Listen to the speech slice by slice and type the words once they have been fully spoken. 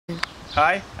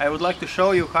Hi, I would like to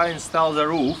show you how to install the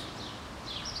roof.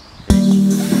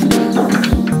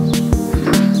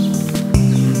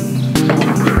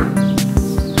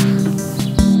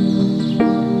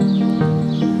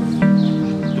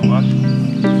 Do what?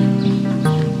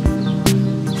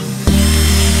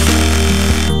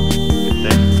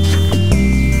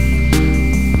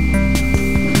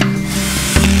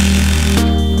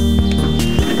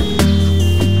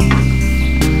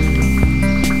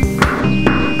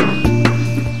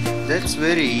 That's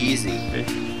very easy. Okay.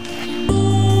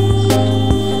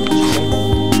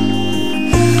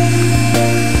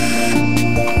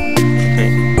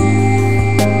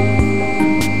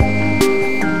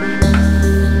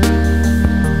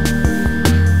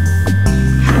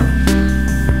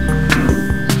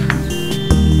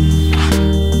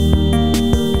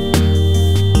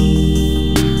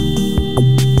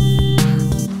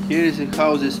 Here is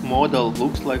how this model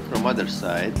looks like from other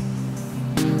side.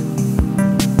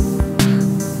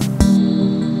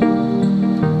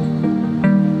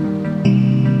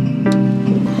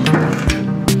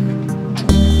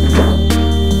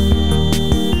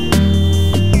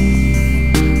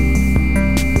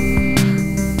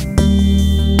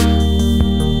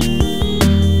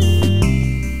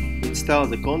 Install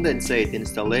the condensate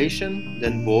installation,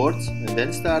 then boards, and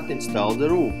then start install the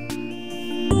roof.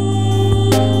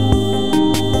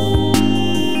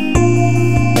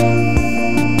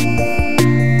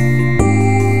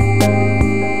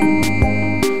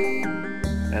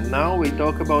 And now we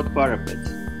talk about parapets.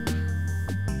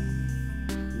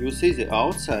 You see the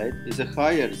outside is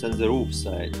higher than the roof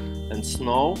side, and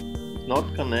snow does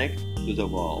not connect to the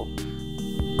wall.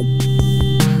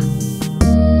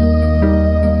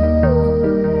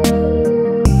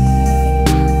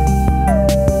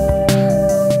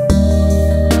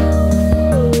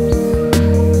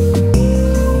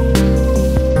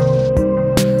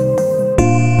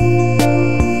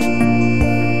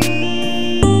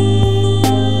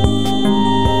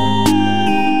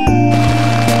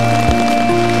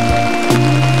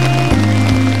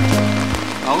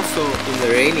 Also, in the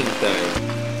raining time,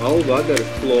 all water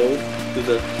flows to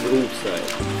the roof side.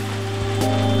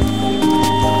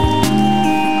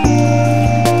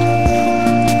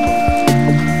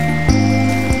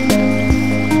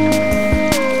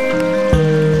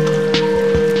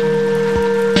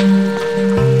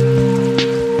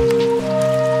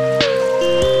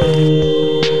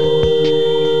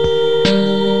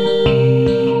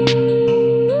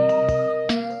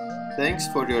 Thanks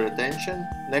for your attention.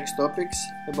 Next topics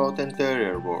about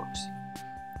interior works.